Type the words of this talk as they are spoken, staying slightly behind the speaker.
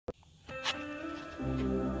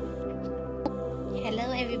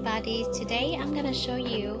everybody, today I'm gonna show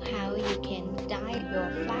you how you can dye your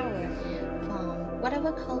flower from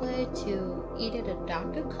whatever color to either the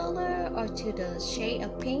darker color or to the shade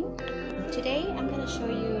of pink. Today I'm gonna show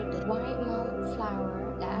you the white mom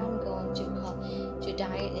flower that I'm going to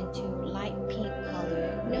dye it into light pink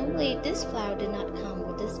color. Normally this flower did not come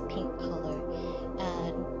with this pink color.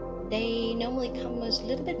 They normally come with a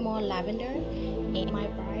little bit more lavender, and my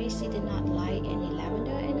bride, she did not like any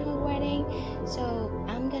lavender in her wedding, so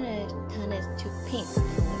I'm gonna turn it to pink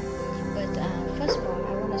color. But first of all,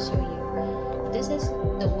 I want to show you, this is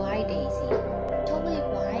the white daisy, totally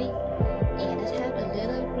white, and it has a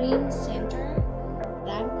little green center.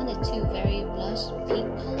 But I'm gonna do very blush pink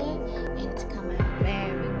color, and it's come out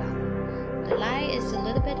very well. The light is a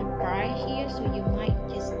little bit bright here, so you might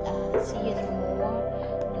just see it more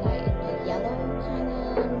like in the yellow kind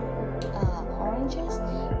of oranges,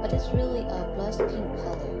 but it's really a blush pink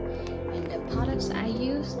color. And the products I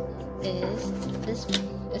use is this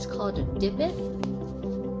one. It's called the Dipit.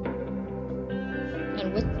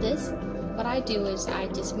 And with this, what I do is I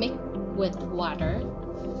just mix with water,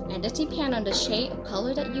 and it depends on the shade of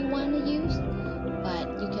color that you want to use,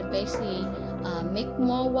 but you can basically make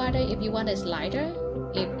more water if you want it lighter.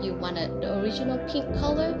 If you want the original pink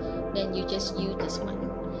color, then you just use this one.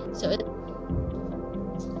 So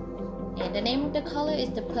and the name of the color is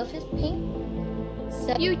the perfect pink.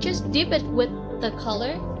 So you just dip it with the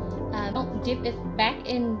color, don't dip it back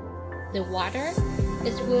in the water.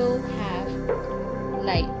 It will have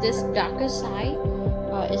like this darker side,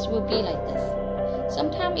 or it will be like this.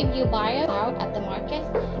 Sometimes if you buy it out at the market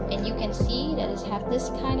and you can see that it have this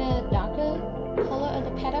kind of darker color of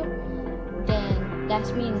the petal, then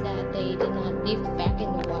that means that they did not dip back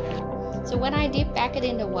in the water. So when I dip back it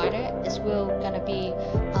in the water, it's gonna be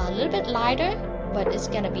a little bit lighter, but it's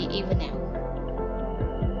gonna be even out.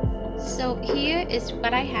 So here is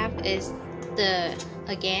what I have is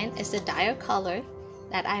again it's the dye color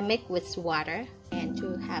that I mix with water and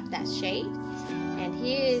to have that shade. And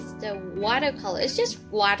here is the watercolor. It's just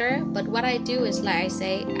water, but what I do is, like I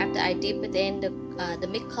say, after I dip it in the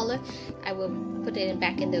mixed color, I will put it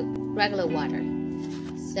back in the regular water.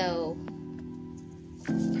 So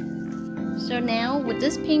now with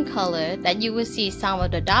this pink color that you will see some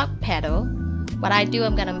of the dark petal, what I do,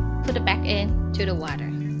 I'm gonna put it back into the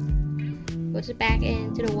water. Put it back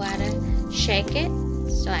into the water, shake it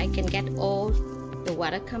so I can get all the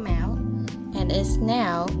water come out, and it's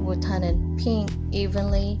now will turn it pink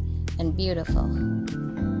evenly and beautiful.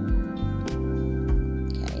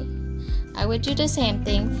 Okay, I will do the same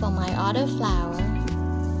thing for my other flower.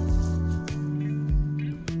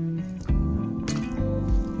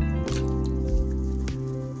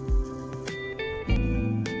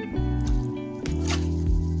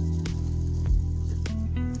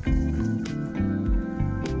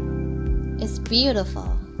 It's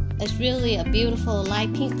beautiful. It's really a beautiful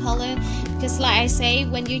light pink color, because like I say,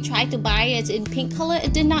 when you try to buy it in pink color,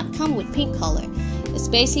 it did not come with pink color. It's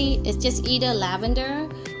basically, it's just either lavender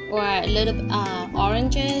or a little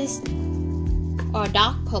oranges or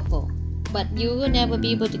dark purple, but you will never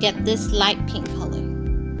be able to get this light pink color.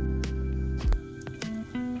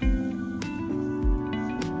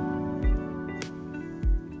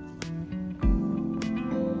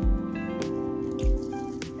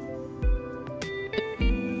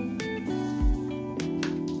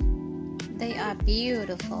 They are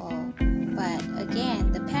beautiful, but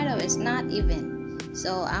again, the petal is not even.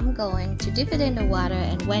 So I'm going to dip it in the water,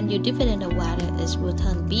 and when you dip it in the water, it will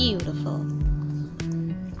turn beautiful.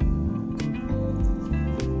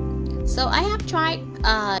 So I have tried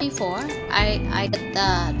before. I did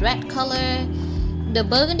the red color. The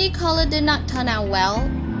burgundy color did not turn out well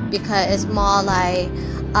because it's more like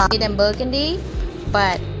than burgundy,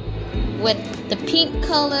 but with the pink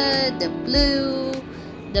color, the blue,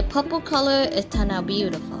 the purple color, it turned out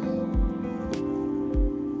beautiful.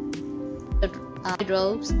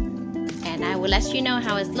 Robes, and I will let you know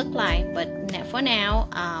how it look like, but for now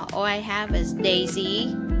all I have is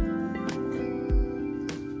daisy.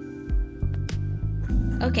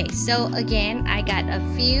 Okay, so again I got a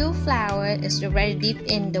few flowers. It's already deep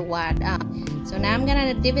in the water, so now I'm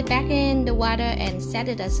gonna dip it back in the water and set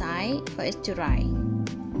it aside for it to dry.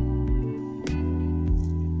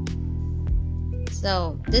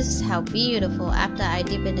 So this is how beautiful after I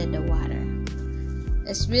dip it in the water.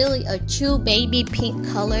 It's really a true baby pink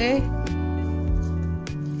color.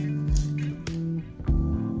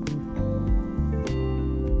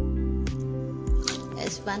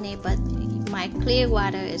 It's funny, but my clear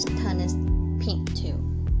water is turning pink too.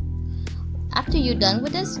 After you're done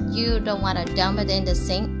with this, you don't want to dump it in the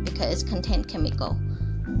sink because it contains chemical.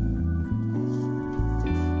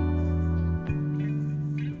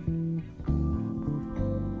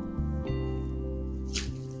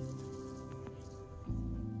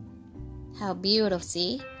 How beautiful,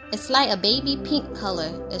 see? It's like a baby pink color.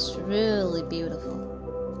 It's really beautiful.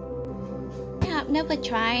 Yeah, I've never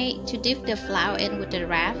tried to dip the flower in with the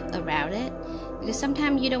wrap around it, because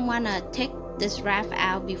sometimes you don't want to take this wrap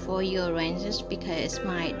out before you arrange this because it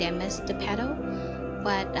might damage the petal.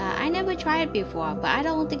 But I never tried it before, but I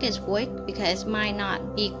don't think it's worth because it might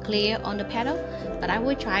not be clear on the petal. But I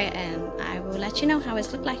will try it and I will let you know how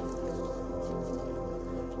it looks like.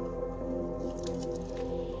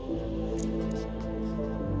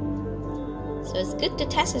 So it's good to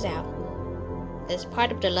test it out. It's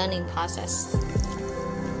part of the learning process.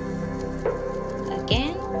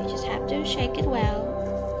 Again, you just have to shake it well.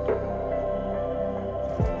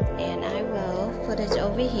 And I will put it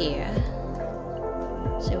over here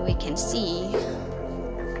so we can see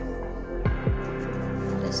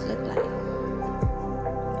what this looks like.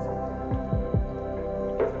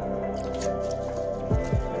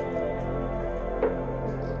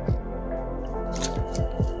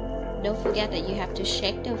 Don't forget that you have to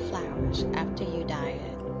shake the flowers after you dye it.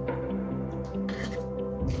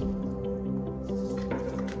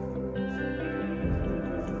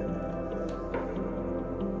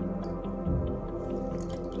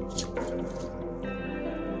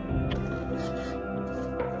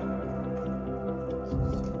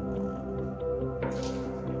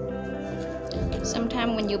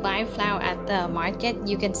 Sometimes when you buy flower at the market,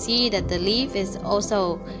 you can see that the leaf is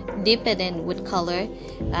also dipped in with color.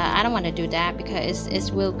 I don't want to do that because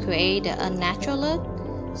it will create a unnatural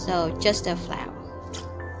look. So just a flower.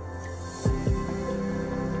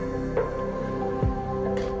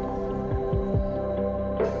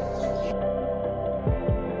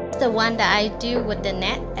 The one that I do with the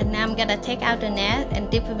net, and now I'm gonna take out the net and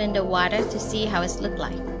dip it in the water to see how it looks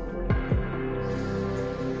like.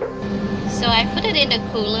 So I put it in the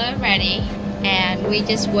cooler ready, and we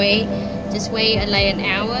just wait like an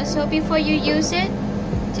hour or so before you use it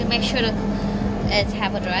to make sure that it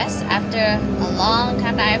have a dress. After a long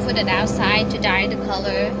time I put it outside to dye the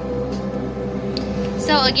color.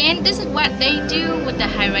 So again, this is what they do with the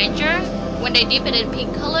hydrangea. When they dip it in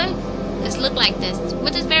pink color, it looks like this,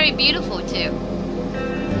 which is very beautiful too.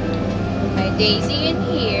 My daisy in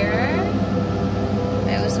here.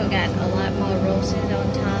 I also got a lot more roses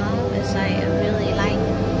on top. It's like a really like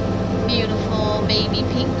beautiful baby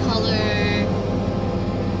pink color.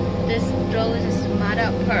 This rose is mother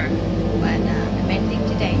of pearl, but the main thing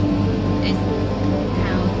today is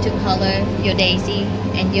how to color your daisy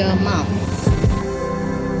and your mom.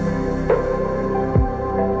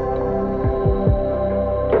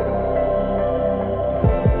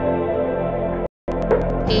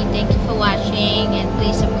 Okay, thank you for watching, and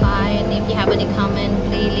please subscribe, and if you have any comment,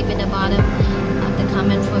 please leave it at the bottom of the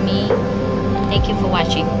comment for me. Thank you for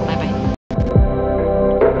watching. Bye bye.